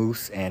game,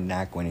 Moose and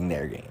Knack winning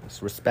their games,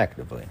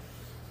 respectively.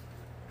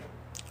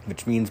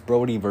 Which means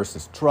Brody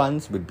versus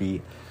Trun's would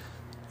be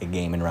a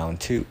game in round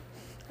 2.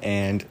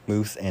 And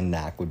Moose and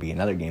Knack would be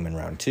another game in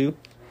round 2.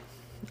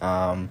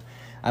 I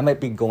might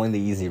be going the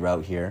easy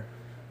route here.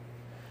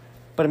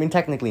 But I mean,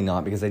 technically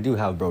not, because I do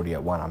have Brody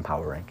at 1 on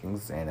power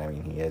rankings, and I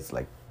mean, he is,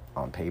 like,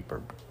 on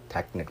paper,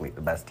 technically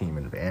the best team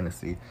in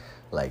fantasy,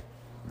 like,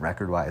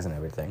 record-wise and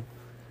everything.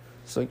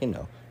 So, you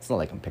know, it's not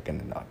like I'm picking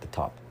the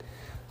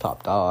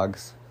top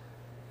dogs.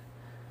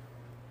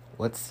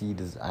 What seed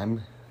is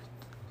I'm?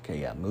 Okay,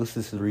 yeah, Moose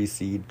is 3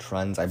 seed.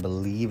 Trunz, I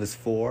believe, is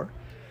 4.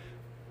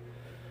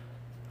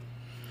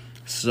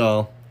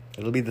 So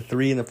it'll be the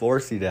 3 and the 4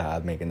 seed to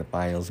have making the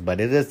finals.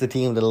 But it is the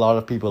team that a lot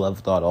of people have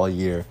thought all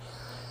year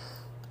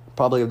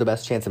probably have the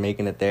best chance of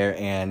making it there,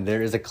 and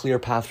there is a clear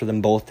path for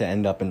them both to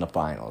end up in the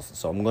finals.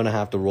 So I'm going to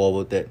have to roll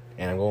with it,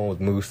 and I'm going with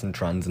Moose and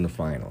Trunz in the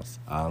finals.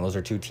 Those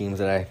are 2 teams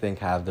that I think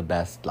have the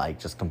best, like,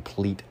 just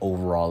complete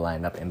overall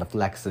lineup, and the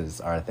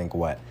flexes are, I think,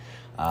 what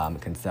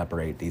can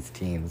separate these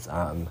teams.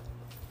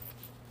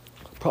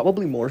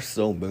 Probably more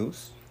so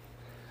Moose,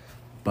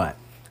 but,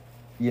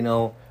 you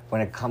know,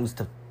 when it comes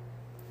to,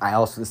 I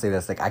also say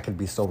this, like, I could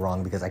be so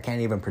wrong, because I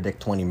can't even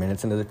predict 20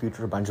 minutes into the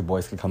future. A bunch of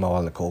boys could come out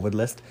on the COVID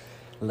list,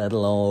 let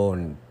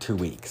alone 2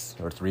 weeks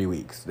or 3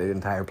 weeks, the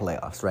entire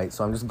playoffs, right?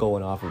 So I'm just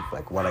going off of,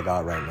 like, what I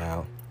got right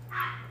now.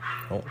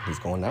 Oh, he's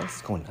going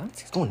nuts. I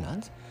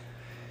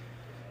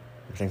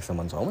think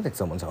someone's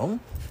home.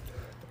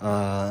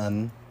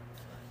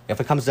 If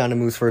it comes down to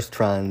Moose versus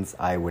Trunz,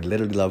 I would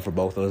literally love for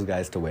both those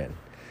guys to win.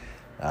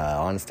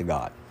 Honest to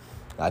God.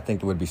 I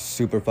think it would be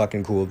super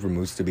fucking cool for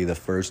Moose to be the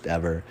first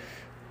ever.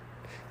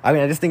 I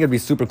mean, I just think it'd be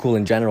super cool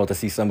in general to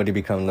see somebody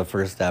become the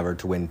first ever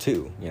to win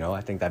 2. You know,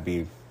 I think that'd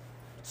be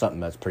something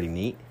that's pretty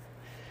neat.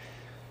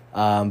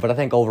 But I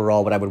think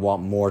overall what I would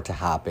want more to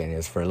happen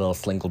is for little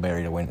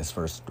Slinkleberry to win his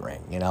first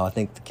ring. You know, I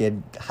think the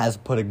kid has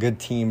put a good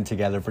team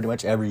together pretty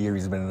much every year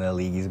he's been in the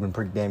league. He's been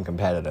pretty damn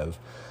competitive.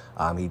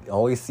 He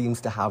always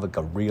seems to have, like,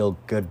 a real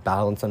good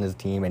balance on his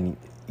team, and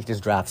he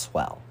just drafts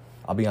well.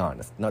 I'll be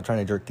honest. I'm not trying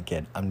to jerk the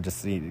kid. I'm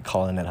just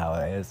calling it how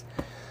it is.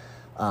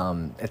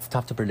 It's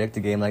tough to predict a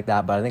game like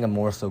that, but I think I'm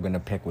more so going to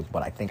pick with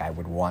what I think I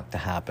would want to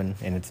happen.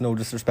 And it's no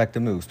disrespect to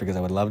Moose, because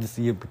I would love to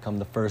see you become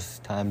the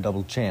first-time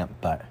double champ.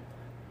 But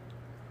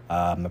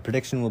my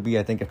prediction will be,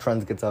 I think if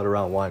Trunz gets out of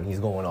round 1, he's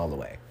going all the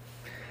way.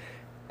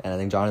 And I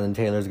think Jonathan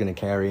Taylor's going to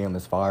carry him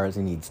as far as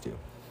he needs to.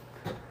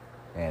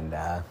 And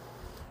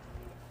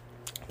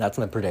that's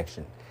my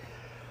prediction.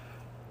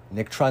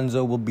 Nick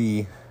Trunzo will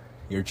be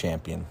your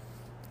champion.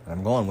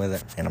 I'm going with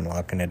it, and I'm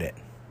locking it in.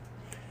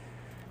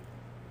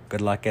 Good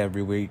luck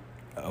every week.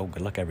 Oh,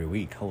 good luck every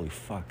week. Holy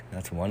fuck.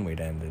 That's one way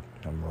to end it.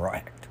 I'm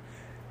wrecked.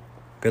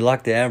 Good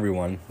luck to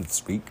everyone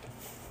this week.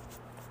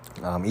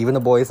 Even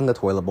the boys in the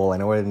toilet bowl. I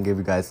know I didn't give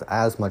you guys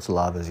as much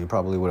love as you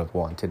probably would have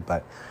wanted,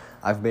 but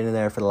I've been in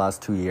there for the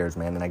last 2 years,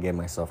 man, and I gave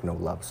myself no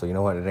love. So you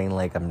know what? It ain't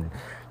like I'm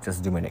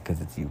just doing it because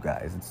it's you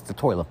guys. It's the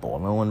toilet bowl.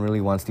 No one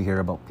really wants to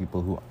hear about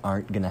people who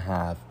aren't going to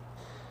have...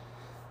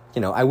 You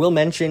know, I will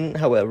mention,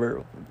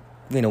 however...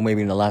 You know,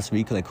 maybe in the last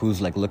week, like,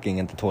 who's, like,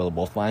 looking at the Toilet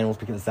Bowl finals,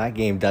 because that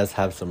game does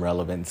have some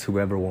relevance.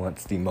 Whoever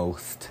wants the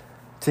most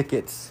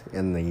tickets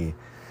in the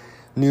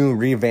new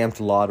revamped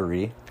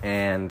lottery.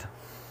 And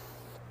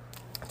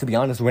to be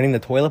honest, winning the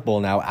Toilet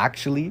Bowl now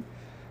actually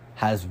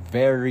has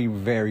very,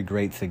 very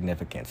great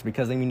significance.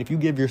 Because, I mean, if you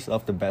give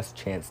yourself the best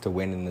chance to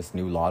win in this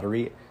new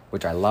lottery,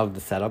 which I love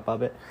the setup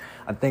of it,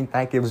 I think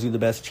that gives you the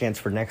best chance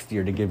for next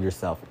year to give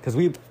yourself. Because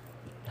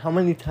how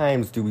many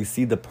times do we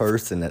see the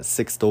person at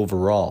 6th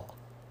overall?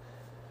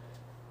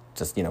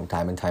 Just, you know,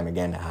 time and time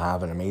again,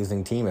 have an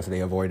amazing team if they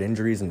avoid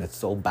injuries and it's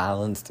so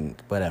balanced and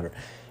whatever.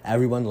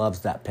 Everyone loves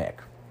that pick.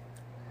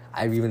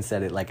 I've even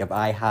said it, like, if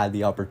I had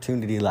the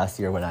opportunity last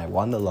year when I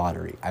won the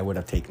lottery, I would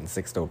have taken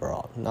 6th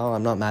overall. No,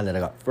 I'm not mad that I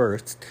got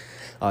 1st.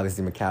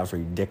 Obviously,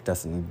 McCaffrey dicked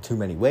us in too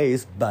many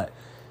ways, but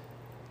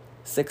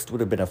 6th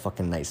would have been a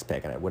fucking nice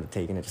pick, and I would have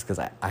taken it just because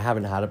I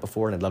haven't had it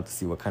before, and I'd love to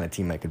see what kind of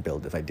team I could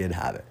build if I did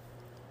have it.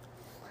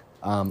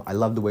 I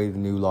love the way the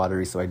new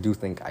lottery, so I do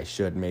think I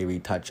should maybe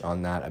touch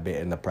on that a bit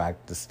in the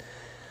practice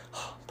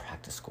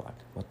squad.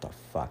 What the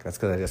fuck? That's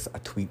because a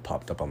tweet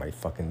popped up on my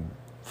fucking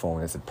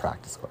phone. It said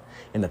practice squad.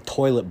 In the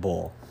toilet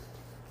bowl,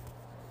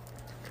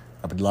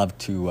 I would love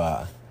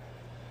to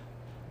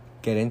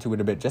get into it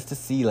a bit just to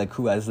see, like,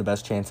 who has the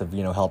best chance of,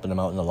 you know, helping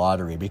them out in the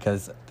lottery,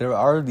 because there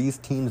are these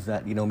teams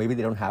that, you know, maybe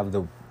they don't have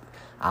the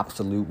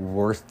absolute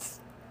worst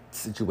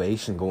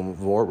situation going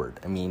forward.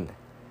 I mean,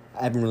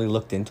 I haven't really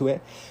looked into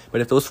it,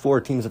 but if those 4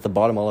 teams at the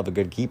bottom all have a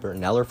good keeper,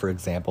 Neller, for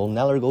example,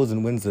 Neller goes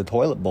and wins the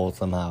toilet bowl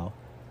somehow,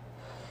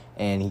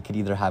 and he could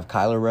either have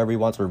Kyler wherever he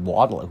wants, or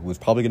Waddle, who's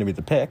probably going to be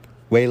the pick,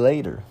 way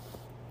later,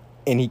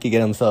 and he could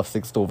get himself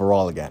 6th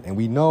overall again, and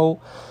we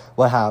know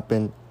what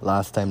happened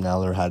last time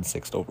Neller had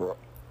 6th overall.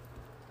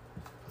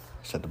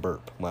 I said the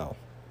burp. Wow.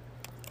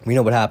 We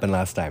know what happened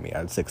last time he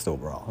had 6th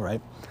overall,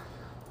 right?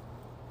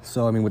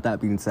 So, I mean, with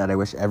that being said, I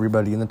wish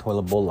everybody in the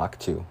toilet bowl luck,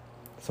 too.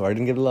 So I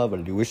didn't give love,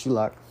 but I do wish you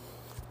luck.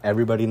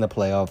 Everybody in the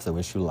playoffs, I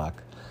wish you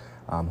luck.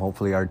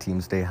 Hopefully our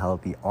team stay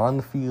healthy on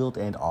the field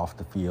and off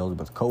the field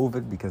with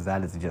COVID, because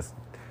that is just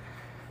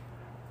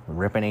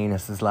ripping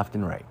anuses left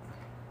and right.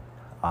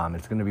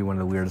 It's going to be one of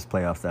the weirdest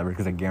playoffs ever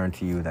because I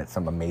guarantee you that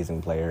some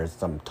amazing players,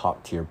 some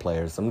top-tier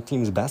players, some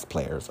teams' best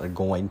players are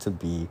going to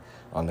be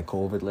on the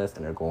COVID list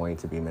and are going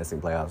to be missing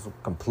playoffs,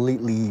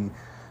 completely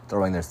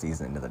throwing their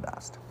season into the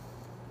dust.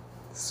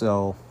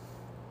 So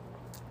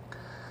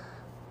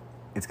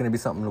it's going to be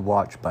something to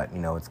watch, but,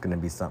 it's going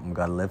to be something we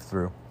got to live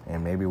through.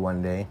 And maybe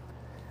one day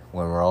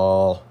when we're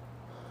all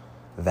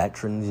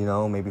veterans,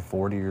 maybe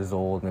 40 years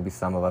old, maybe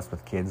some of us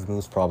with kids.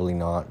 Moose probably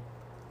not.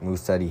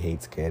 Moose said he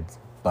hates kids,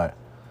 but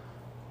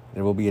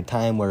there will be a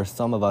time where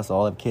some of us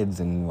all have kids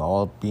and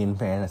all be in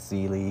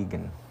fantasy league,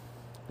 and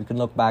we can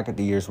look back at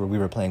the years where we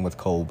were playing with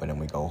COVID and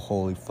we go,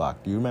 holy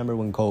fuck, do you remember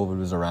when COVID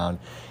was around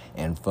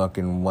and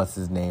fucking what's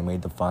his name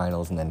made the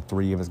finals and then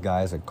 3 of his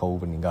guys had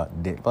COVID and he got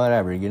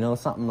whatever,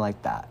 something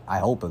like that. I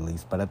hope at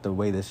least, but at the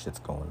way this shit's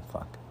going,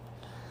 fuck.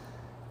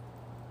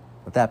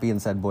 With that being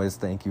said, boys,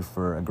 thank you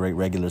for a great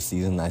regular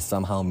season. I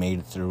somehow made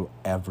it through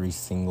every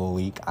single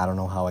week. I don't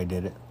know how I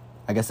did it.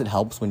 I guess it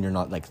helps when you're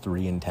not like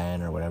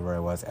 3-10 or whatever I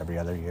was every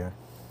other year.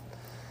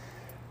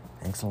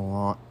 Thanks a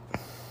lot,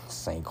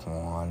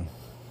 Saquon,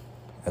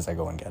 as I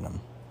go and get him.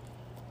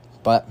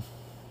 But,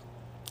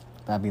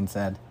 that being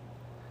said,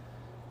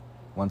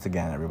 once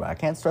again, everybody, I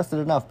can't stress it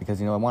enough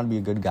because, I want to be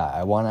a good guy.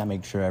 I want to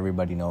make sure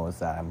everybody knows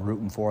that I'm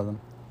rooting for them.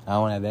 I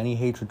don't have any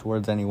hatred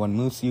towards anyone.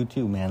 Moose, you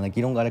too, man. Like,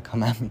 you don't got to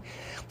come at me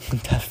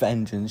with that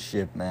vengeance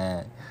shit,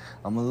 man.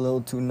 I'm a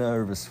little too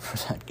nervous for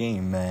that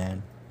game,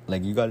 man.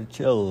 Like, you got to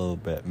chill a little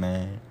bit,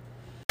 man.